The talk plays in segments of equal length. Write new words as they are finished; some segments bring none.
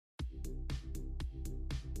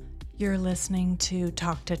You're listening to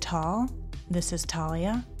Talk to Tall. This is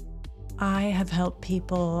Talia. I have helped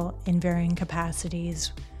people in varying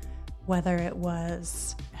capacities, whether it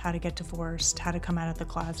was how to get divorced, how to come out of the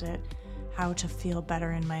closet, how to feel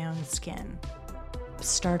better in my own skin,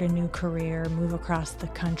 start a new career, move across the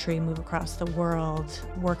country, move across the world,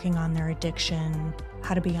 working on their addiction,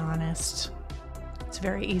 how to be honest. It's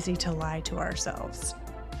very easy to lie to ourselves.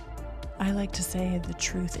 I like to say the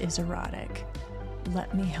truth is erotic.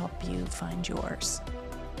 Let me help you find yours.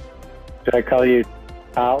 Should I call you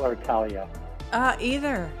Tal or Talia?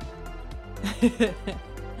 Either.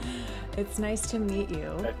 It's nice to meet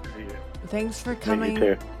you. Nice to meet you. Thanks for coming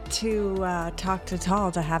to Talk to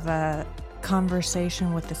Tall to have a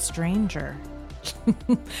conversation with a stranger.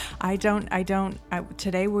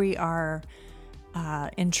 Today we are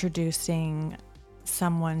introducing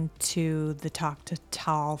someone to the Talk to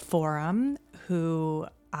Tall forum who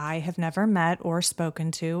I have never met or spoken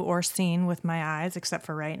to or seen with my eyes, except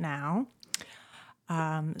for right now.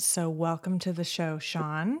 So welcome to the show,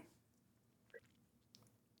 Sean.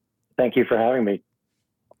 Thank you for having me.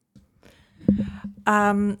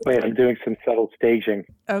 Wait, I'm doing some subtle staging.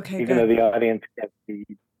 Okay, Even good. though the audience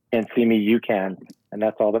can't see me, you can, and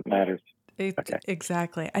that's all that matters. Okay.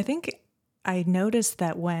 Exactly. I think I noticed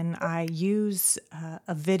that when I use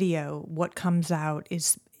a video, what comes out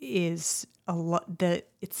is a lot that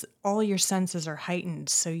it's all your senses are heightened,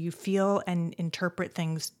 so you feel and interpret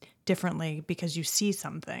things differently because you see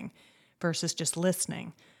something versus just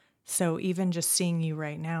listening. So even just seeing you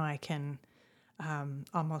right now, I can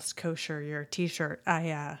almost kosher your t-shirt.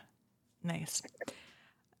 Nice.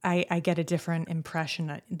 I get a different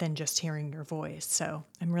impression than just hearing your voice. So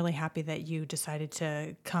I'm really happy that you decided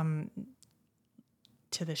to come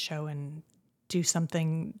to the show and do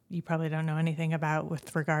something you probably don't know anything about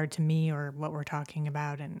with regard to me or what we're talking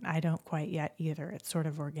about. And I don't quite yet either. It's sort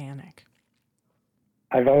of organic.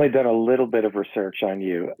 I've only done a little bit of research on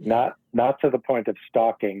you, not to the point of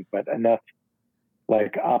stalking, but enough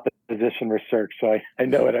like opposition research, so I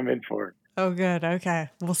know what I'm in for. Oh, good. Okay.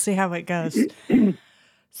 We'll see how it goes.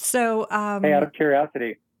 So, hey, out of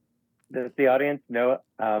curiosity, does the audience know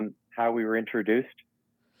how we were introduced?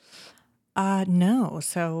 No.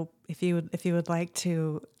 So if you would like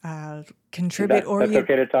to contribute, That's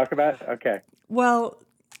okay to talk about? Okay. Well,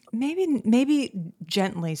 maybe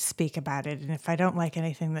gently speak about it, and if I don't like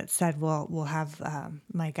anything that's said, we'll have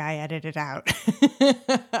my guy edit it out.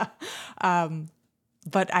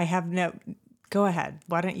 But I have no. Go ahead.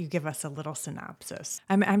 Why don't you give us a little synopsis?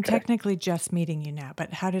 I'm Okay. technically just meeting you now,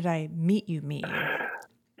 but how did I meet you?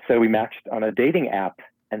 So we matched on a dating app,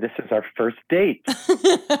 and this is our first date,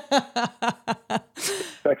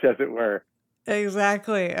 such as it were.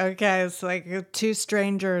 Exactly. Okay. It's like two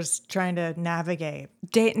strangers trying to navigate.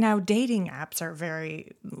 Now, dating apps are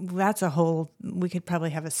that's a whole, we could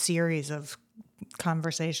probably have a series of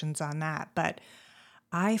conversations on that. But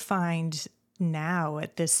I find now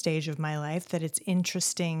at this stage of my life that it's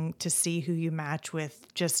interesting to see who you match with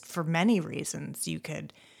just for many reasons. You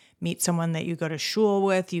could meet someone that you go to shul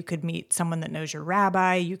with. You could meet someone that knows your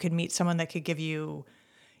rabbi. You could meet someone that could give you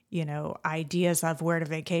ideas of where to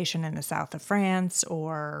vacation in the south of France,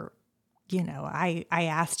 or, I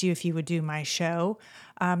asked you if you would do my show.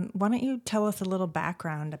 Why don't you tell us a little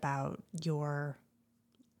background about your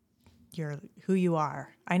who you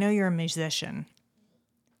are? I know you're a musician.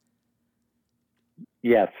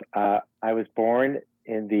 Yes. I was born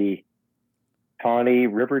in the Pawnee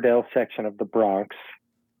Riverdale section of the Bronx.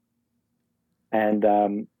 And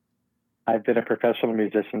I've been a professional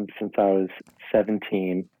musician since I was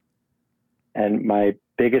 17. And my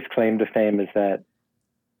biggest claim to fame is that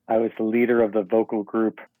I was the leader of the vocal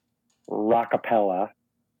group Rockapella,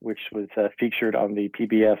 which was featured on the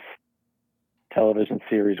PBS television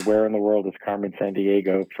series Where in the World is Carmen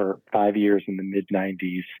Sandiego for 5 years in the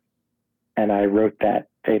mid-90s. And I wrote that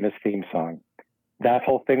famous theme song. That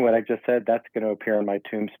whole thing, what I just said, that's going to appear on my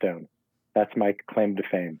tombstone. That's my claim to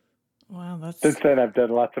fame. Wow, Since then, I've done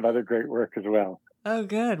lots of other great work as well. Oh,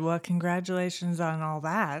 good. Well, congratulations on all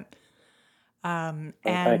that.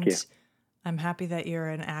 Thank you. I'm happy that you're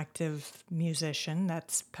an active musician.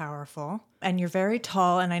 That's powerful. And you're very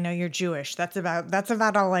tall, and I know you're Jewish. That's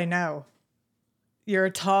about all I know. You're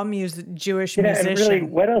a tall Jewish musician. And really,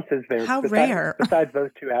 what else is there? How rare. Besides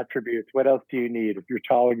those two attributes, what else do you need? If you're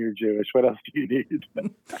tall and you're Jewish, what else do you need?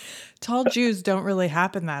 Tall Jews don't really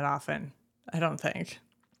happen that often, I don't think.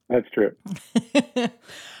 That's true.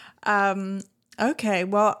 Okay.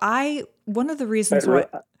 Well, one of the reasons why...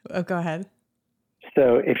 Oh, go ahead.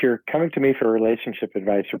 So if you're coming to me for relationship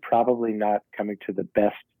advice, you're probably not coming to the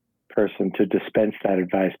best person to dispense that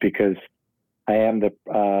advice, because I am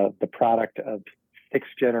the product of 6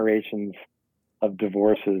 generations of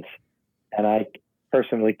divorces, and I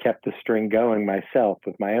personally kept the string going myself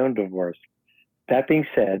with my own divorce. That being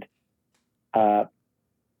said, I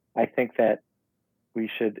think that we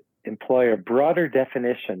should employ a broader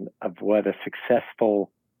definition of what a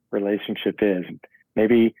successful relationship is.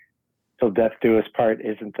 Maybe till death do us part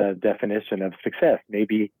isn't the definition of success.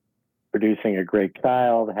 Maybe producing a great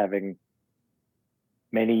child, having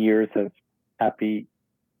many years of happy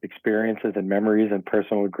experiences and memories and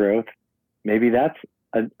personal growth. Maybe that's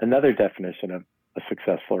another definition of a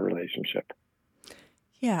successful relationship.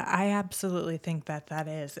 Yeah, I absolutely think that that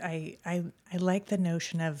is. I like the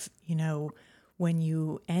notion of, when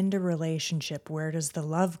you end a relationship, where does the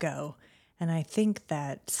love go? And I think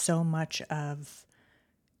that so much of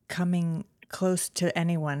coming close to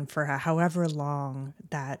anyone for however long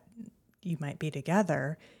that you might be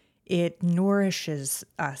together, it nourishes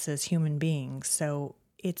us as human beings. So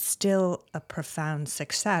it's still a profound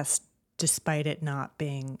success despite it not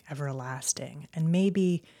being everlasting. And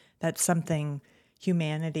maybe that's something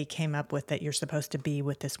humanity came up with, that you're supposed to be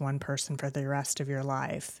with this one person for the rest of your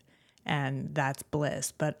life. And that's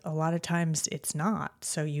bliss. But a lot of times it's not.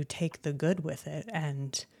 So you take the good with it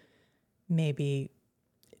and maybe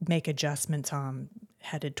make adjustments on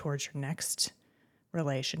headed towards your next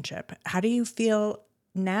relationship. How do you feel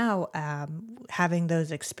now, having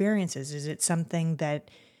those experiences? Is it something that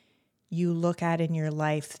you look at in your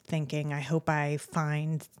life thinking, I hope I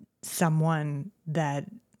find someone that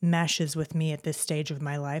meshes with me at this stage of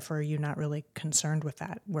my life, or are you not really concerned with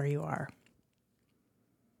that where you are?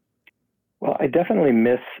 Well, I definitely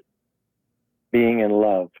miss being in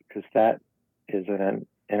love, because that is an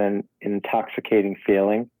intoxicating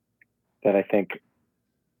feeling that I think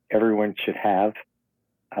everyone should have.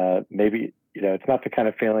 Maybe, it's not the kind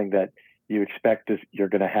of feeling that you expect you're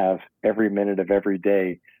going to have every minute of every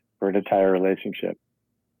day for an entire relationship,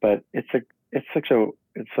 but it's a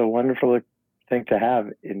wonderful thing to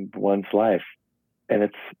have in one's life.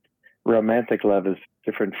 And romantic love is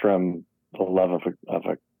different from the love of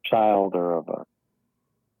a child or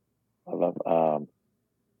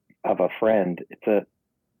of a friend.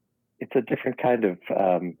 It's a different kind of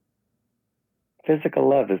physical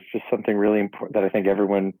love. Is just something really important that I think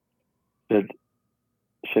everyone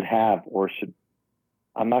should have, or should.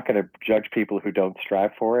 I'm not going to judge people who don't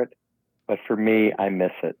strive for it, but for me, I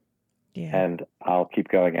miss it, and I'll keep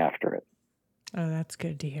going after it. Oh, that's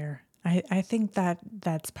good to hear. I think that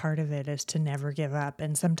that's part of it, is to never give up.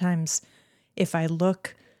 And sometimes if I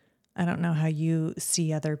look, I don't know how you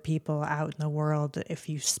see other people out in the world, if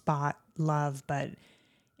you spot love, but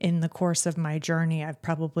in the course of my journey, I've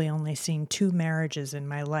probably only seen 2 marriages in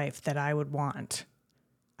my life that I would want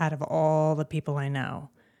out of all the people I know.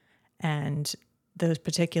 And those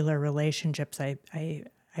particular relationships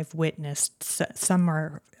I've witnessed, some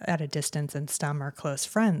are at a distance and some are close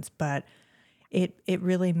friends, but it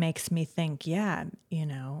really makes me think, if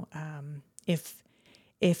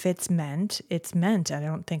it's meant, it's meant. I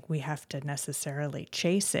don't think we have to necessarily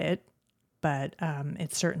chase it, but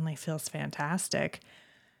it certainly feels fantastic.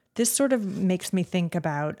 This sort of makes me think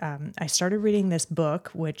about, I started reading this book,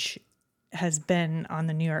 which has been on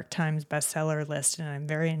the New York Times bestseller list, and I'm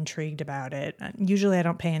very intrigued about it. Usually I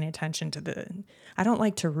don't pay any attention to I don't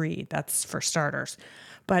like to read, that's for starters,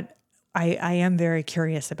 but I am very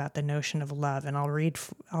curious about the notion of love, and I'll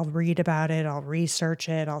read about it, I'll research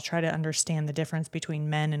it, I'll try to understand the difference between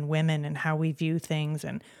men and women and how we view things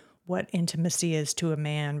and what intimacy is to a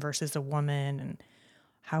man versus a woman and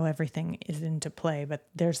how everything is into play. But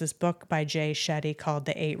there's this book by Jay Shetty called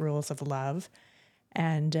The 8 Rules of Love.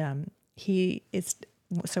 And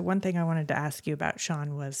so one thing I wanted to ask you about,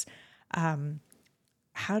 Sean, was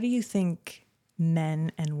how do you think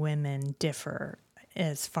men and women differ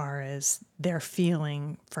as far as their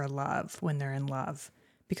feeling for love when they're in love?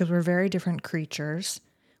 Because we're very different creatures.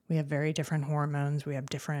 We have very different hormones. We have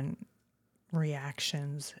different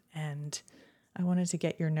reactions. And I wanted to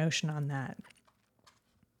get your notion on that.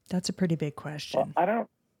 That's a pretty big question. Well,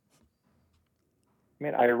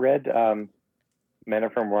 I read Men Are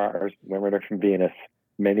From Mars, Women Are From Venus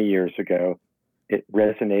many years ago. It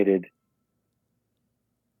resonated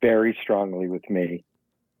very strongly with me.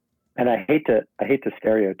 And I hate to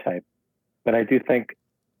stereotype, but I do think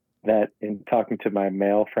that in talking to my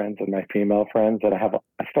male friends and my female friends, that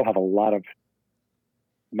I still have a lot of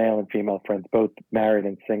male and female friends, both married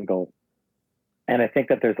and single. And I think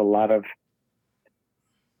that there's a lot of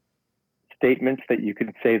statements that you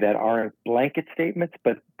could say that aren't blanket statements,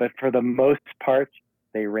 but for the most part,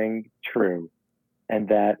 they ring true. And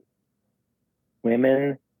that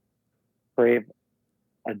women crave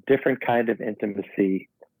a different kind of intimacy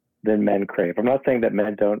than men crave. I'm not saying that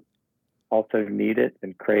men don't also need it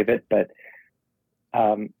and crave it, but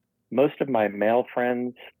most of my male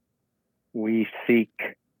friends, we seek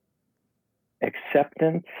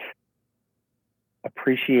acceptance,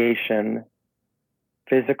 appreciation,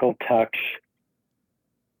 physical touch,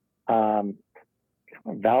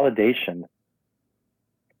 validation.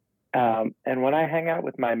 And when I hang out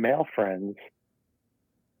with my male friends,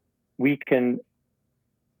 we can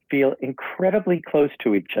feel incredibly close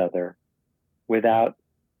to each other without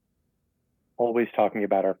always talking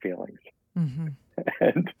about our feelings. Mm-hmm.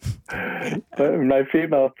 And but my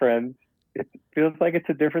female friends, it feels like it's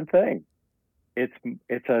a different thing.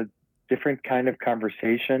 It's a different kind of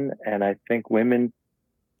conversation, and I think women,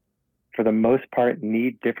 for the most part,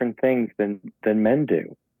 need different things than men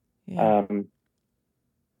do. Yeah.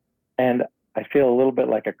 And I feel a little bit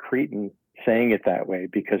like a cretin saying it that way,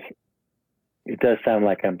 because it does sound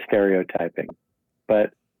like I'm stereotyping,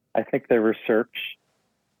 but I think the research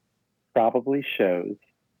probably shows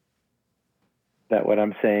that what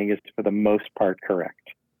I'm saying is for the most part correct.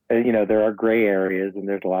 And, there are gray areas and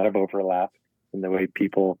there's a lot of overlap in the way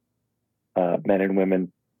people, men and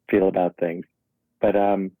women, feel about things. But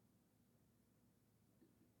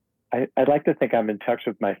I'd like to think I'm in touch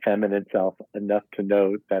with my feminine self enough to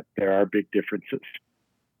know that there are big differences.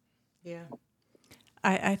 Yeah.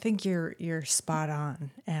 I think you're spot on,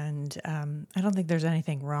 and I don't think there's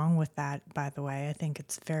anything wrong with that. By the way, I think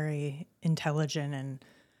it's very intelligent, and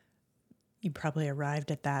you probably arrived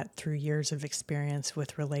at that through years of experience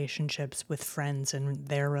with relationships, with friends, and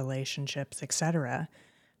their relationships, etc.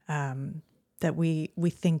 That we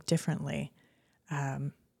think differently,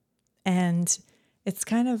 and it's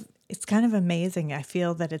kind of amazing. I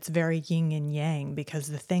feel that it's very yin and yang, because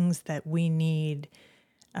the things that we need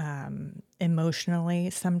emotionally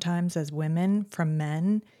sometimes as women from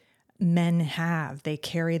men they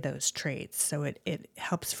carry those traits, so it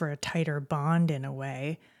helps for a tighter bond in a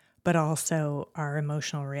way, but also our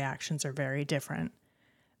emotional reactions are very different.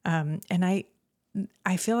 And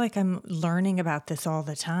I feel like I'm learning about this all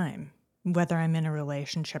the time, whether I'm in a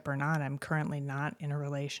relationship or not. I'm currently not in a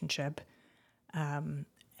relationship, and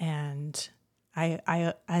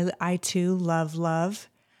I too love,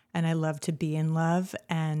 and I love to be in love,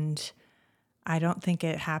 and I don't think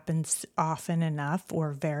it happens often enough,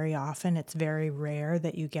 or very often. It's very rare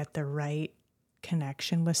that you get the right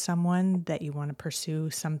connection with someone, that you want to pursue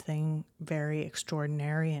something very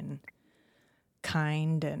extraordinary and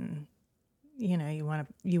kind, and you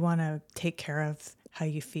want to take care of how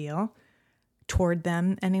you feel toward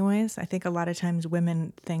them anyways. I think a lot of times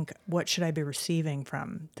women think, what should I be receiving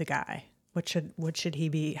from the guy? What should he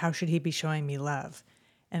be, how should he be showing me love?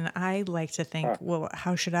 And I like to think, well,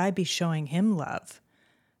 how should I be showing him love?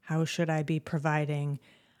 How should I be providing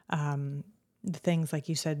the things, like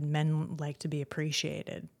you said, men like to be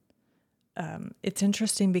appreciated? It's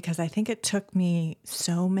interesting because I think it took me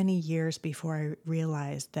so many years before I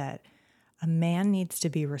realized that a man needs to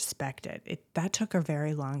be respected. That took a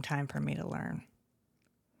very long time for me to learn.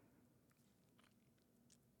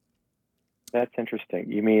 That's interesting.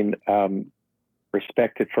 You mean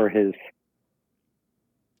respected for his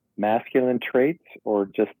masculine traits, or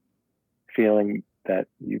just feeling that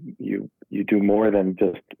you do more than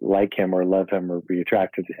just like him or love him or be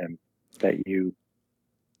attracted to him, that you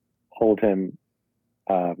hold him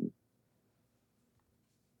in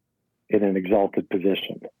an exalted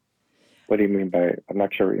position? What do you mean by? I'm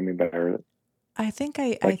not sure what you mean by. I think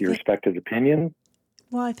you respect his opinion.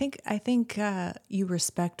 Well, I think you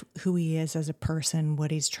respect who he is as a person,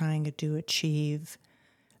 what he's trying to achieve,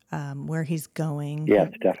 where he's going.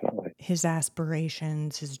 Yes, definitely. His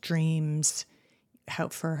aspirations, his dreams,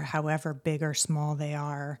 for however big or small they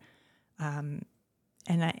are, and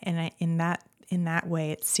in that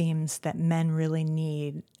way, it seems that men really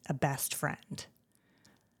need a best friend.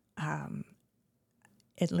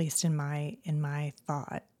 At least in my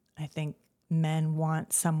thought, I think men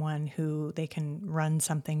want someone who they can run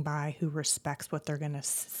something by, who respects what they're going to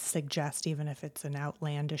suggest, even if it's an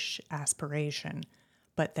outlandish aspiration,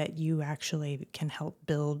 but that you actually can help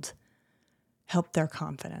their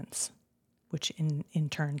confidence, which in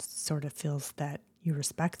turn sort of feels that you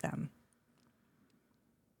respect them.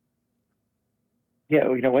 Yeah,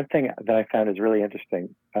 one thing that I found is really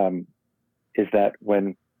interesting is that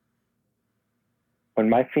when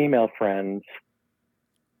my female friends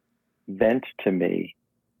vent to me,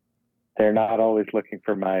 they're not always looking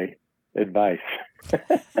for my advice.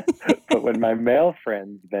 But when my male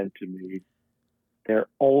friends vent to me, they're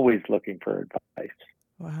always looking for advice.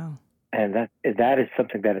 Wow. And that is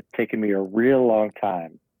something that has taken me a real long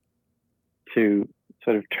time to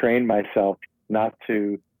sort of train myself not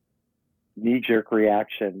to knee-jerk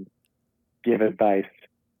reaction, give advice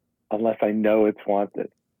unless I know it's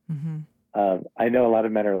wanted. Mm-hmm. I know a lot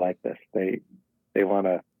of men are like this. They want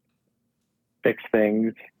to fix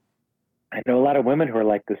things. I know a lot of women who are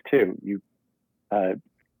like this too.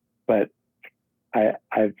 But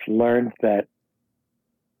I've learned that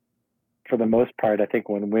for the most part, I think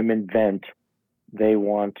when women vent, they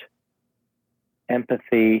want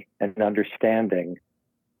empathy and understanding.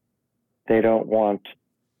 They don't want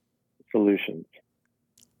solutions.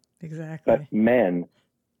 Exactly. But men,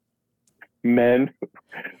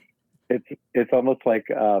 it's almost like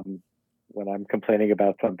when I'm complaining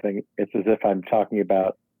about something, it's as if I'm talking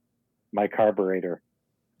about my carburetor.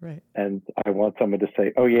 Right. And I want someone to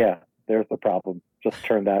say, "Oh yeah, there's the problem. Just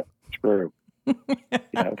turn that screw."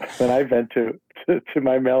 When I vent to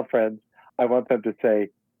my male friends, I want them to say,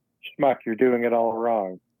 "Schmuck, you're doing it all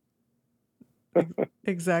wrong."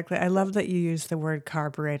 Exactly. I love that you use the word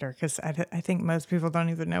carburetor because I think most people don't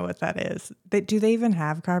even know what that is. Do they even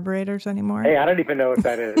have carburetors anymore? Hey, I don't even know what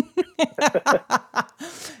that is.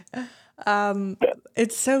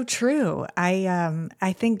 It's so true.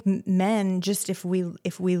 I think men, just if we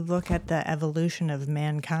look at the evolution of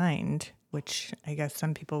mankind, which I guess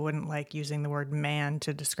some people wouldn't like using the word man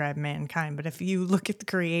to describe mankind, but if you look at the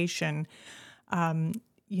creation,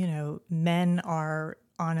 men are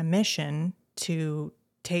on a mission to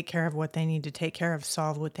take care of what they need to take care of,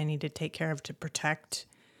 solve what they need to take care of to protect.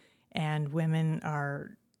 And women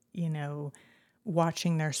are,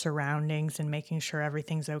 watching their surroundings and making sure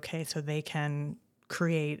everything's okay so they can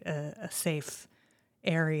create a safe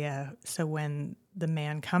area. So when the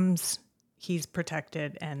man comes, he's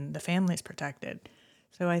protected and the family's protected.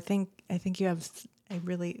 So I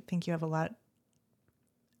really think you have a lot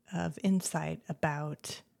of insight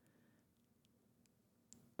about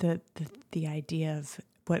the idea of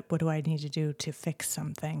what do I need to do to fix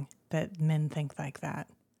something, that men think like that.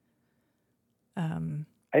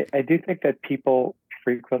 I do think that people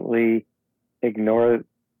frequently ignore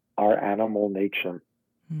our animal nature.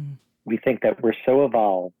 We think that we're so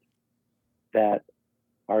evolved that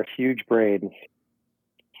our huge brains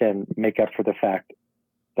can make up for the fact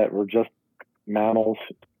that we're just mammals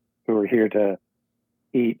who are here to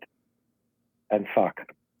eat and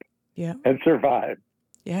fuck and survive.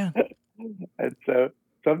 Yeah. And so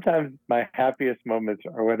sometimes my happiest moments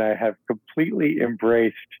are when I have completely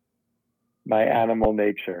embraced my animal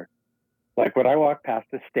nature. Like when I walk past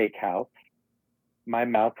a steakhouse, my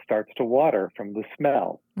mouth starts to water from the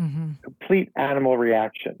smell. Mm-hmm. Complete animal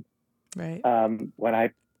reaction. Right. When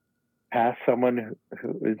I pass someone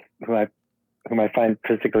whom I find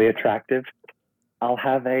physically attractive, I'll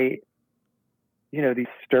have these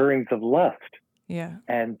stirrings of lust. Yeah.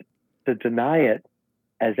 And to deny it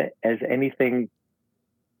as anything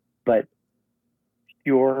but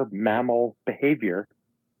pure mammal behavior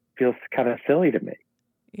feels kind of silly to me.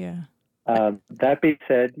 Yeah. That being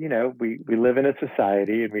said, we live in a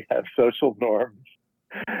society and we have social norms,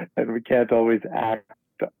 and we can't always act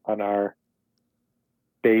on our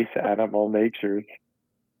base animal natures.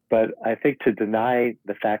 But I think to deny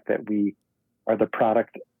the fact that we are the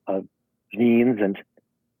product of genes and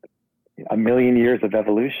a million years of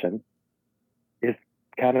evolution is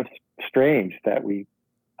kind of strange. That we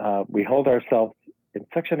hold ourselves in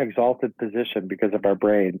such an exalted position because of our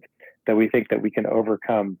brains that we think that we can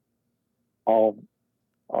overcome all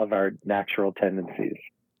of our natural tendencies.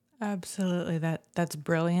 Absolutely. That's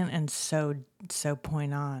brilliant and so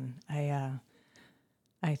point on.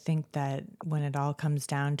 I think that when it all comes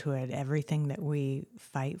down to it, everything that we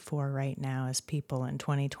fight for right now as people in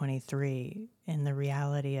 2023, in the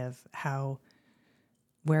reality of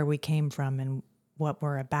where we came from and what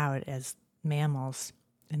we're about as mammals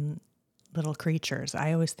and little creatures,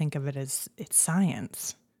 I always think of it as it's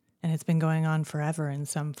science. And it's been going on forever in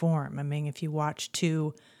some form. I mean, if you watch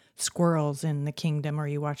two squirrels in the kingdom or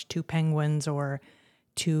you watch two penguins or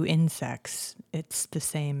two insects, it's the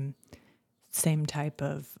same type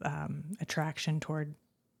of attraction toward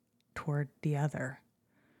the other.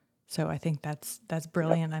 So I think that's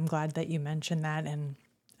brilliant. I'm glad that you mentioned that, and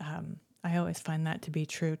I always find that to be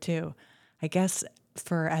true too. I guess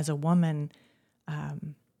as a woman,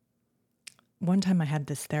 one time I had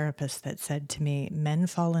this therapist that said to me, men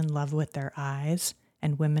fall in love with their eyes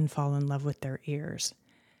and women fall in love with their ears.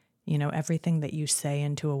 Everything that you say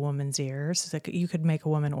into a woman's ears, like you could make a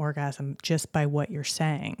woman orgasm just by what you're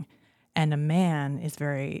saying. And a man is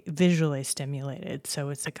very visually stimulated. So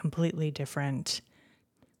it's a completely different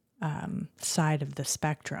side of the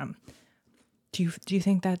spectrum. Do you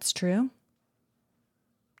think that's true?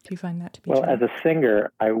 Do you find that to be Well, true? as a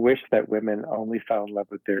singer, I wish that women only fell in love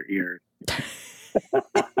with their ears.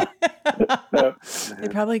 So They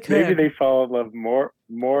probably maybe could. they fall in love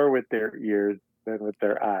more with their ears than with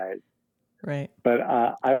their eyes. Right. But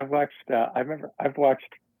I've watched. I remember I've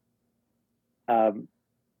watched.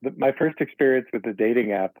 My first experience with the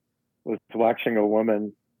dating app was watching a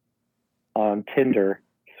woman on Tinder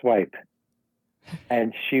swipe,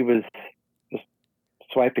 and she was just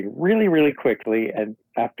swiping really, really quickly. And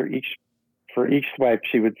for each swipe,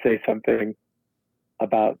 she would say something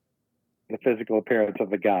about the physical appearance of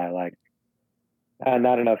the guy, like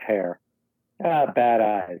not enough hair, bad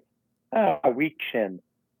eyes, a weak chin,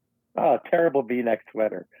 terrible V-neck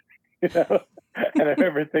sweater. You know, and I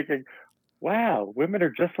remember thinking, wow, women are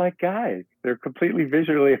just like guys. They're completely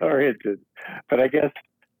visually oriented. But I guess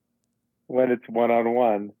when it's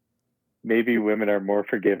one-on-one, maybe women are more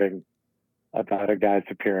forgiving about a guy's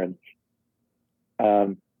appearance.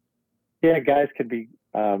 Yeah, guys can be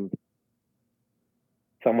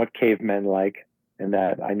somewhat cavemen-like in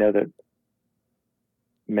that I know that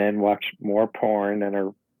men watch more porn and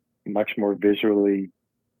are much more visually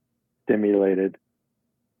stimulated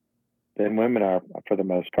than women are for the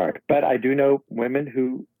most part. But I do know women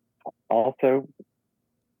who also,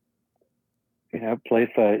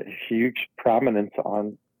 place a huge prominence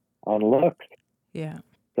on looks. Yeah.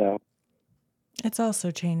 So It's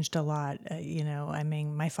also changed a lot. I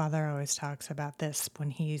mean, my father always talks about this when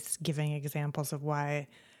he's giving examples of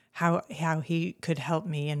how he could help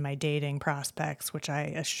me in my dating prospects, which I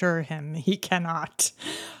assure him he cannot.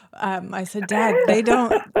 I said, Dad, they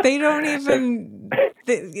don't even,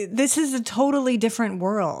 this is a totally different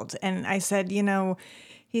world. And I said,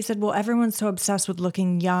 he said, well, everyone's so obsessed with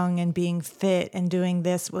looking young and being fit and doing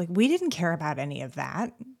this. Like, we didn't care about any of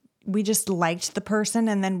that. We just liked the person,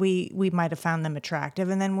 and then we might have found them attractive,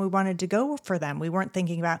 and then we wanted to go for them. We weren't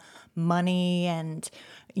thinking about money and,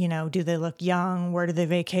 do they look young? Where do they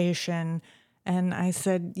vacation? And I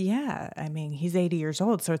said, yeah, I mean, he's 80 years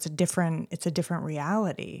old, so it's a different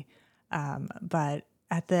reality. But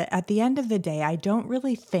at the end of the day, I don't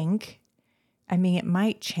really think. I mean, it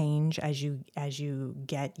might change as you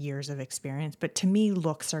get years of experience, but to me,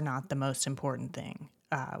 looks are not the most important thing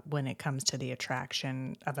when it comes to the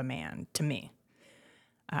attraction of a man. To me,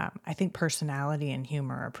 I think personality and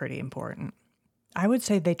humor are pretty important. I would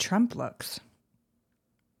say they trump looks.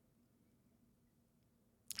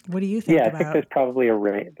 What do you think yeah, about? I think there's probably a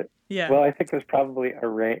range. Yeah. Well, I think there's probably a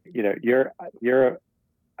range.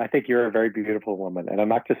 I think you're a very beautiful woman, and I'm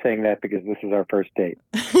not just saying that because this is our first date,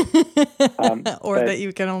 or that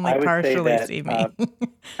you can only partially see me.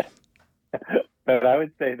 But I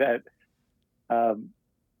would say that,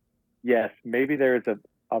 yes, maybe there's a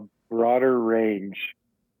broader range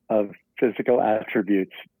of physical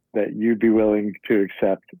attributes that you'd be willing to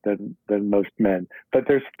accept than most men, but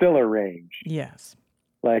there's still a range. Yes.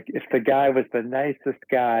 Like if the guy was the nicest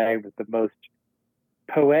guy with the most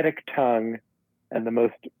poetic tongue and the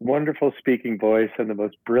most wonderful speaking voice and the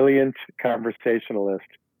most brilliant conversationalist,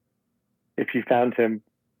 if you found him,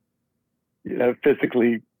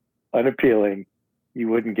 physically unappealing, you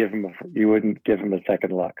wouldn't give him a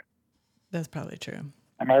second look. That's probably true.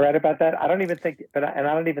 Am I right about that? I don't even think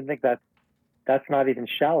that's not even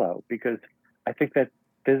shallow, because I think that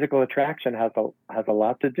physical attraction has a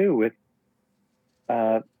lot to do with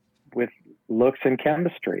looks and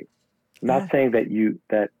chemistry. I'm not saying that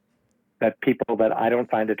people that I don't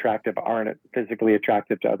find attractive aren't physically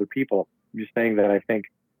attractive to other people. I'm just saying that I think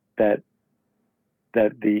that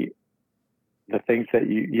the things that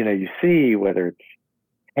you see, whether it's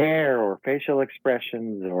hair or facial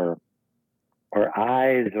expressions or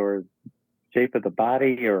eyes or shape of the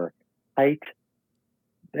body or height,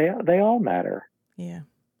 they all matter. Yeah.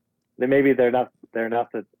 Maybe they don't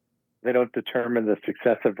determine the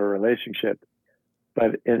success of a relationship,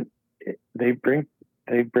 but they bring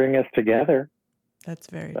us together. That's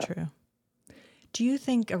very true. Do you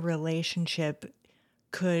think a relationship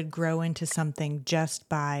could grow into something just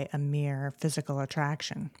by a mere physical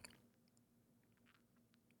attraction?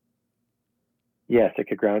 Yes, it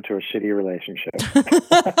could grow into a shitty relationship.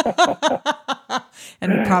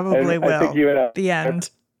 And probably will. I think you and the end.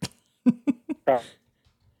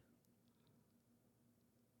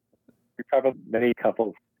 Probably many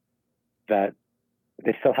couples that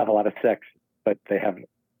they still have a lot of sex, but they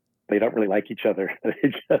don't really like each other.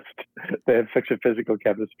 They have such a physical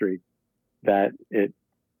chemistry that it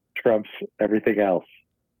trumps everything else.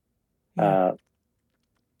 Yeah.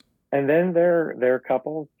 And then there are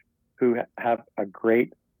couples who have a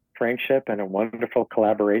great friendship and a wonderful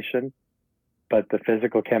collaboration, but the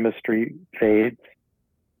physical chemistry fades.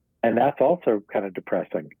 And that's also kind of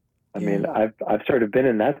depressing. I Yeah. mean, I've sort of been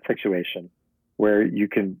in that situation where you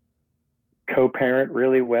can co-parent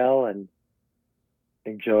really well and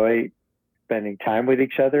enjoy spending time with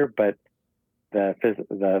each other, but the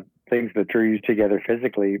things that drew you together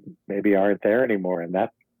physically maybe aren't there anymore, and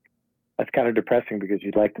that's kind of depressing because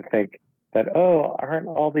you'd like to think that, oh, aren't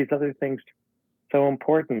all these other things so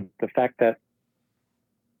important? The fact that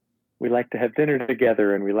we like to have dinner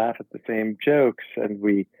together and we laugh at the same jokes and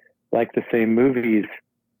we like the same movies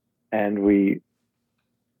and we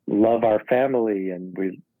love our family and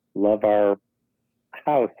we love our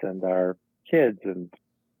house and our kids, and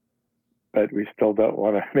but we still don't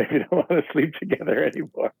want to maybe don't want to sleep together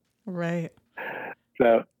anymore. Right.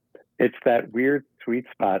 So it's that weird sweet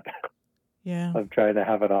spot Yeah. of trying to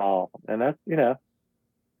have it all, and that's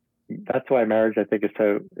why marriage, I think,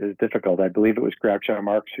 is difficult. I believe it was Groucho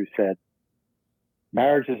Marx who said,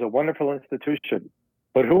 "Marriage is a wonderful institution,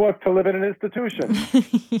 but who wants to live in an institution?"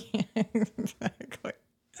 Exactly.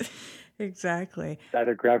 Exactly.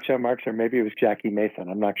 Either Groucho Marx or maybe it was Jackie Mason.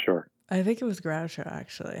 I'm not sure. I think it was Groucho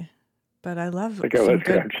actually, but I love I think it some was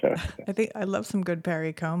good. Groucho. I think I love some good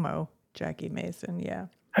Perry Como, Jackie Mason. Yeah.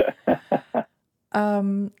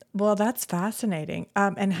 Yeah. Well, that's fascinating.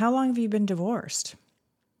 And how long have you been divorced?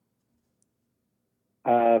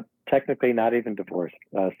 Technically, not even divorced.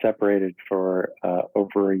 Separated for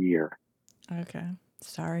over a year. Okay.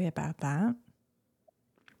 Sorry about that.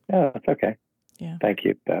 Yeah, it's okay. Yeah. Thank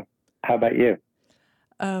you. How about you?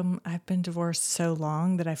 I've been divorced so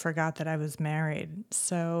long that I forgot that I was married.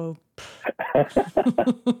 So,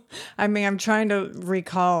 I mean, I'm trying to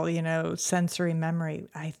recall, sensory memory.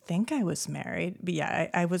 I think I was married, but yeah,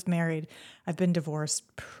 I was married. I've been divorced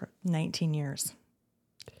 19 years.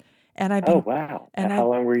 And I've Oh, been, wow. and How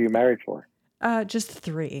long were you married for? just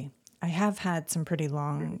 3. I have had some pretty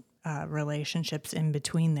long relationships in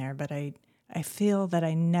between there, but I feel that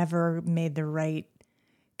I never made the right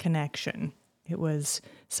connection. It was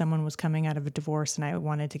someone was coming out of a divorce and I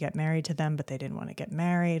wanted to get married to them, but they didn't want to get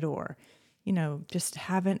married, or, just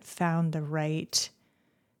haven't found the right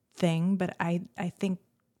thing. But I think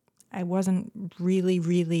I wasn't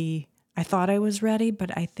really, I thought I was ready,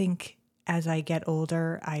 but I think as I get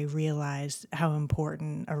older, I realize how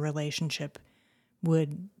important a relationship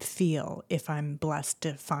would feel if I'm blessed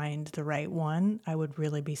to find the right one. I would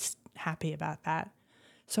really be happy about that.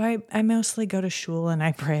 So I mostly go to shul and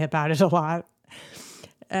I pray about it a lot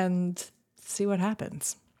and see what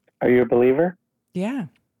happens. Are you a believer? Yeah.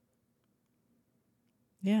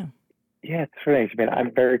 Yeah. Yeah, it's strange. I mean,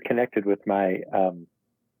 I'm very connected with my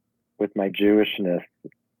Jewishness,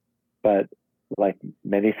 but like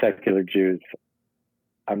many secular Jews,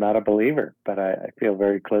 I'm not a believer, but I feel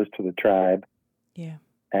very close to the tribe Yeah.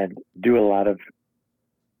 and do a lot of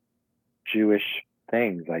Jewish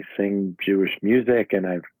things. I sing Jewish music and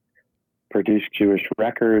I've produced Jewish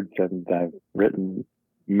records and I've written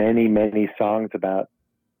many songs about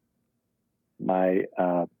my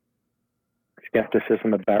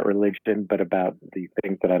skepticism about religion, but about the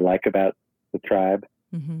things that I like about the tribe.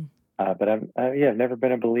 Mm-hmm. But I've never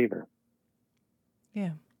been a believer.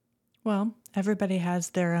 Yeah. Well, everybody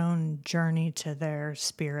has their own journey to their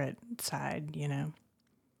spirit side,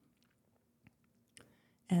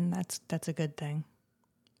 and that's a good thing.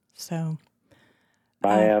 So,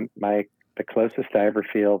 The closest I ever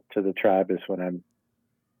feel to the tribe is when I'm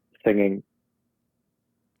singing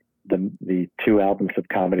the 2 albums of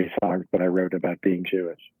comedy songs that I wrote about being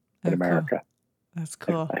Jewish in cool. America. That's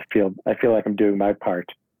cool. I feel like I'm doing my part.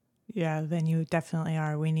 Yeah, then you definitely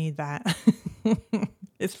are. We need that.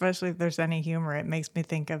 Especially if there's any humor. It makes me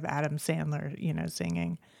think of Adam Sandler,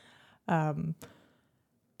 singing. But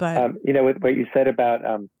what you said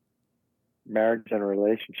about marriage and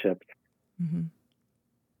relationships, mm-hmm.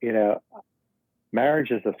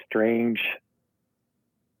 Marriage is a strange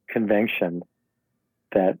convention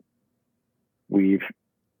that we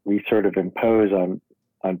sort of impose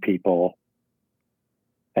on people,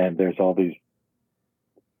 and there's all these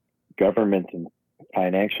government and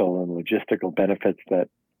financial and logistical benefits that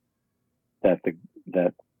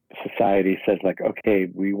society says, like, okay,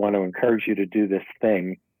 we want to encourage you to do this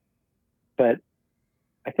thing, but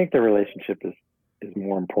I think the relationship is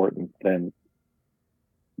more important than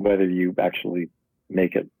whether you actually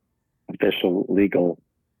make it official, legal.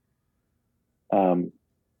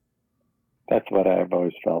 That's what I've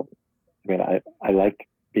always felt. I mean, I like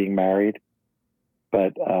being married,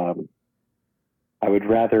 but I would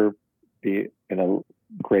rather be in a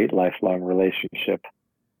great lifelong relationship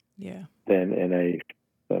than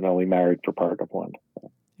than only married for part of one.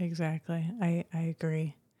 Exactly. I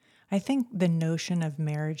agree. I think the notion of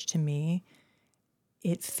marriage to me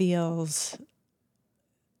it feels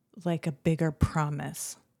like a bigger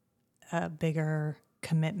promise, a bigger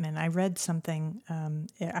commitment. I read something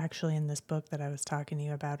actually in this book that I was talking to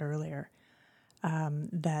you about earlier,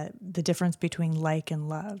 that the difference between like and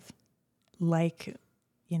love, like,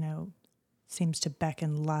 seems to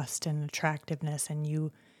beckon lust and attractiveness, and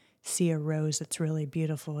you see a rose that's really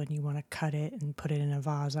beautiful and you want to cut it and put it in a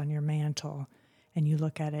vase on your mantle, and you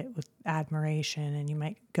look at it with admiration, and you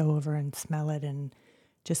might go over and smell it and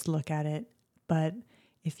just look at it. But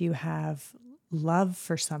if you have love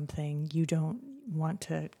for something, you don't want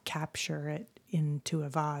to capture it into a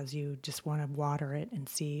vase. You just want to water it and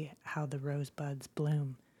see how the rosebuds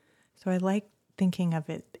bloom. So I like thinking of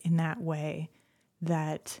it in that way,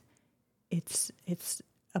 that it's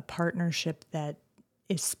a partnership that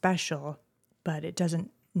is special, but it doesn't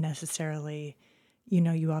necessarily,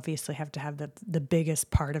 you obviously have to have the biggest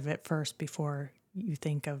part of it first before you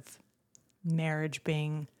think of marriage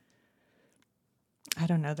being, I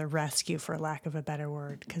don't know, the rescue, for lack of a better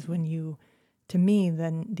word. Because to me,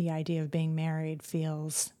 then the idea of being married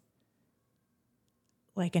feels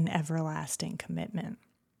like an everlasting commitment.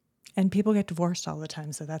 And people get divorced all the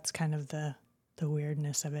time, so that's kind of the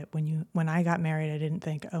weirdness of it. When I got married, I didn't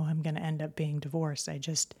think, oh, I'm going to end up being divorced. I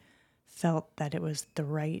just felt that it was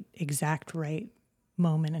the exact right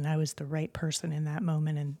moment, and I was the right person in that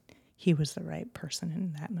moment, and he was the right person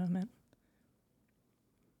in that moment.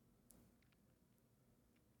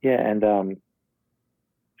 Yeah, and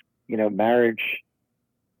marriage,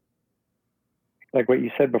 like what you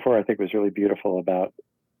said before, I think was really beautiful about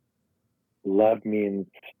love means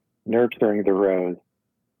nurturing the rose,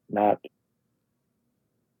 not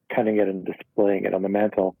cutting it and displaying it on the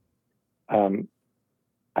mantle.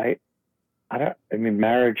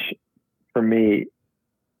 Marriage for me,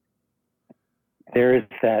 there is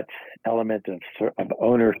that element of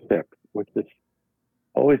ownership, which has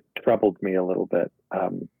always troubled me a little bit.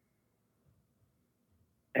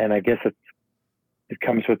 And I guess it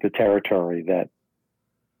comes with the territory that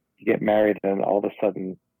you get married and all of a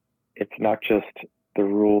sudden it's not just the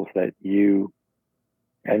rules that you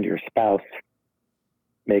and your spouse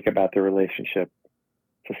make about the relationship.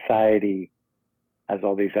 Society has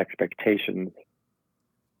all these expectations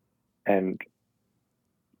and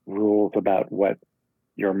rules about what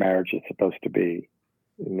your marriage is supposed to be.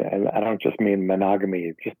 And I don't just mean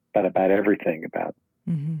monogamy, just about everything, about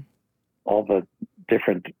all the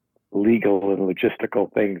different legal and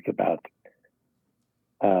logistical things about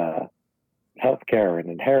healthcare and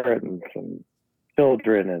inheritance and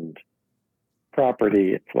children and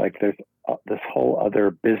property. It's like there's this whole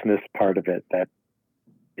other business part of it that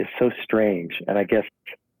is so strange. And I guess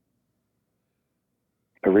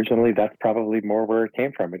originally that's probably more where it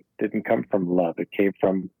came from. It didn't come from love. It came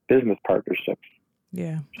from business partnerships.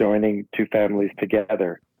 Yeah. Joining two families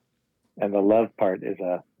together. And the love part is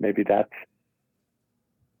maybe that's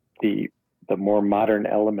the more modern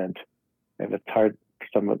element. And it's hard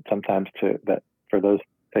sometimes for those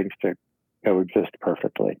things to coexist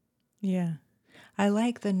perfectly. Yeah. I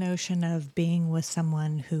like the notion of being with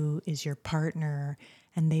someone who is your partner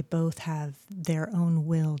and they both have their own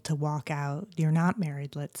will to walk out. You're not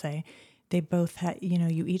married, let's say. They both have,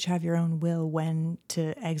 you each have your own will when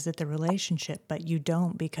to exit the relationship, but you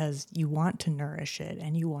don't, because you want to nourish it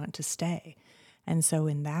and you want to stay. And so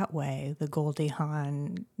in that way, the Goldie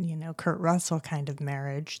Hawn, Kurt Russell kind of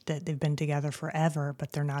marriage, that they've been together forever,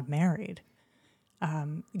 but they're not married,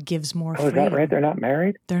 gives more freedom. Oh, is that right? They're not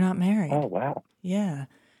married? They're not married. Oh, wow. Yeah.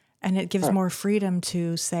 And it gives more freedom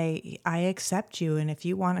to say, I accept you. And if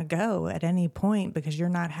you want to go at any point because you're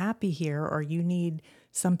not happy here or you need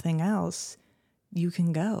something else, you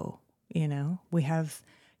can go. We have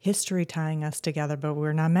history tying us together, but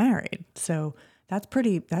we're not married. So that's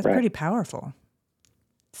pretty powerful.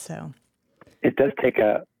 So it does take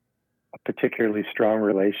a particularly strong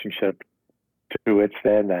relationship to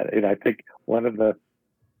withstand that. And I think one of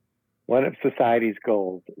society's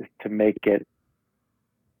goals is to make it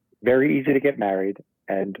very easy to get married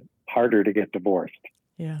and harder to get divorced.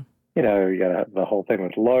 Yeah. You got the whole thing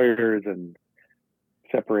with lawyers and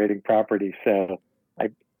separating property. So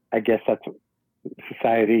I guess that's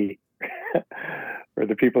society or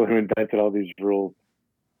the people who invented all these rules.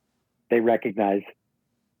 They recognize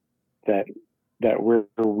that we're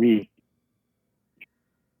weak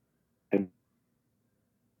and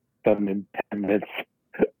some impediments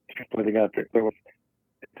splitting up. If there was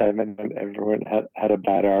a time and everyone had a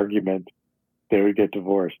bad argument, they would get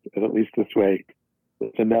divorced. And at least this way,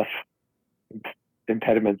 there's enough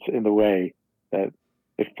impediments in the way that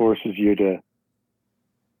it forces you to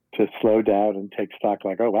slow down and take stock,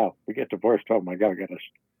 like, oh, wow, we get divorced. Oh, my God, we got to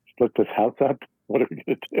split this house up. What are we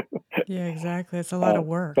going to do? Yeah, exactly. It's a lot of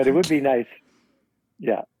work. But it would be nice.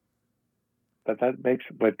 Yeah. But that makes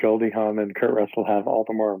what Goldie Hawn and Kurt Russell have all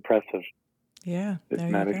the more impressive. Yeah, They've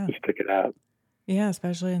managed to stick it out. Yeah,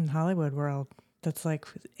 especially in Hollywood world. That's like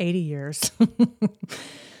 80 years.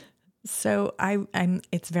 So I'm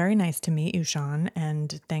it's very nice to meet you, Sean,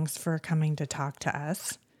 and thanks for coming to talk to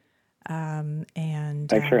us. And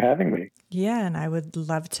Thanks for having me. Yeah, and I would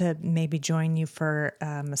love to maybe join you for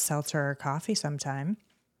a seltzer or coffee sometime.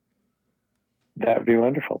 That would be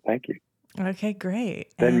wonderful. Thank you. Okay, great.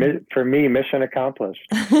 Then for me, mission accomplished.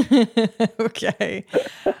 Okay.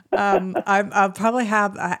 I'll probably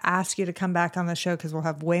ask you to come back on the show because we'll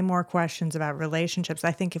have way more questions about relationships.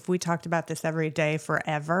 I think if we talked about this every day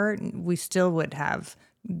forever, we still would have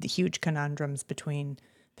huge conundrums between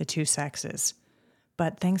the two sexes.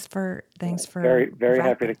 But thanks for very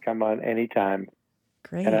happy to come on anytime.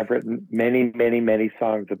 Great. And I've written many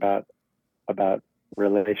songs about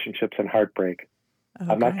relationships and heartbreak.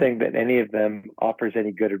 I'm not saying that any of them offers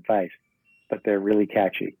any good advice, but they're really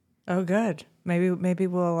catchy. Oh, good. Maybe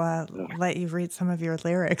we'll let you read some of your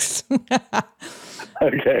lyrics.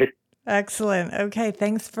 Okay. Excellent. Okay.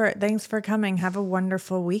 Thanks for coming. Have a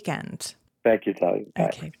wonderful weekend. Thank you, Talia. Bye.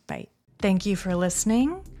 Okay. Bye. Thank you for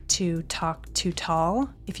listening to Talk Too Tall.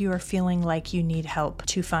 If you are feeling like you need help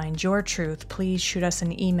to find your truth, please shoot us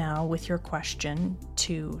an email with your question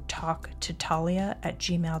to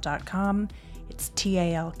talktotalia@gmail.com. It's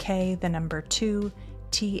TALK, the number 2,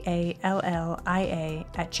 TALLIA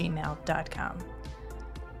 @gmail.com.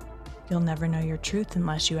 You'll never know your truth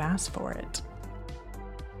unless you ask for it.